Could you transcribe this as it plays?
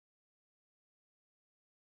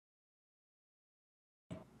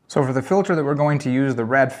So for the filter that we're going to use, the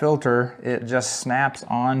red filter, it just snaps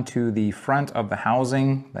onto the front of the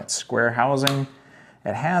housing, that square housing.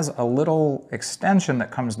 It has a little extension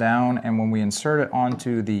that comes down, and when we insert it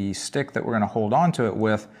onto the stick that we're going to hold onto it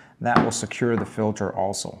with, that will secure the filter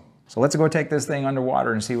also. So let's go take this thing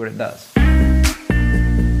underwater and see what it does.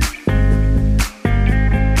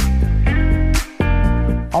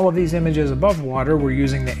 All of these images above water, we're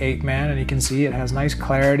using the Apeman, and you can see it has nice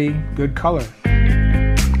clarity, good color.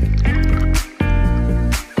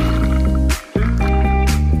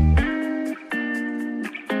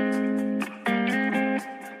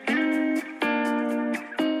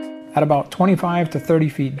 At about 25 to 30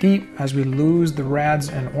 feet deep, as we lose the reds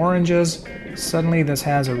and oranges, suddenly this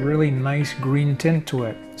has a really nice green tint to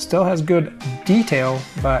it. Still has good detail,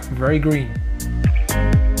 but very green.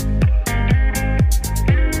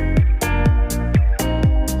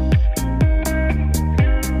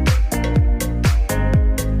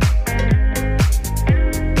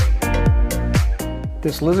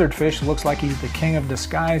 This lizardfish looks like he's the king of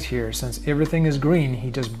disguise here. Since everything is green, he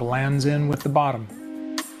just blends in with the bottom.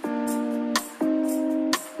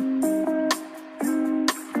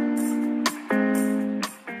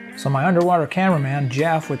 So my underwater cameraman,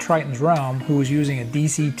 Jeff with Triton's Realm, who was using a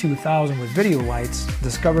DC-2000 with video lights,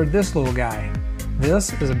 discovered this little guy.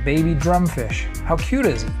 This is a baby drumfish. How cute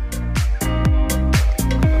is he?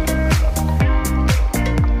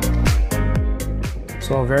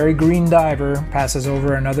 So a very green diver passes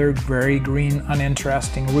over another very green,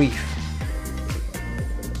 uninteresting reef.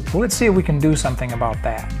 Well, let's see if we can do something about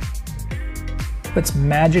that. Let's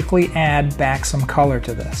magically add back some color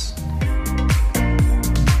to this.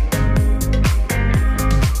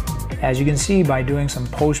 As you can see, by doing some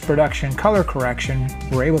post-production color correction,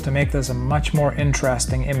 we're able to make this a much more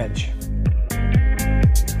interesting image.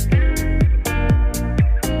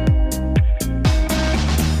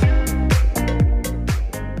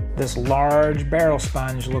 This large barrel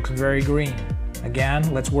sponge looks very green.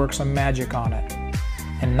 Again, let's work some magic on it.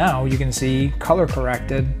 And now you can see, color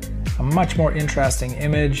corrected, a much more interesting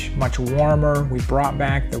image, much warmer. We brought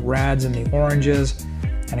back the reds and the oranges.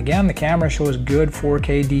 And again, the camera shows good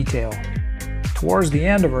 4K detail. Towards the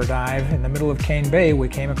end of our dive, in the middle of Cane Bay, we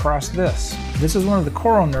came across this. This is one of the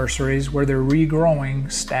coral nurseries where they're regrowing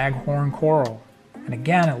staghorn coral. And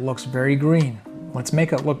again, it looks very green. Let's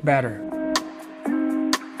make it look better.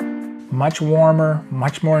 Much warmer,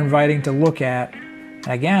 much more inviting to look at. And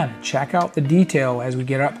again, check out the detail as we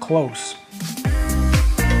get up close.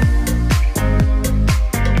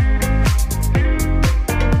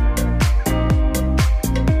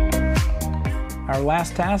 Our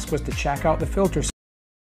last task was to check out the filter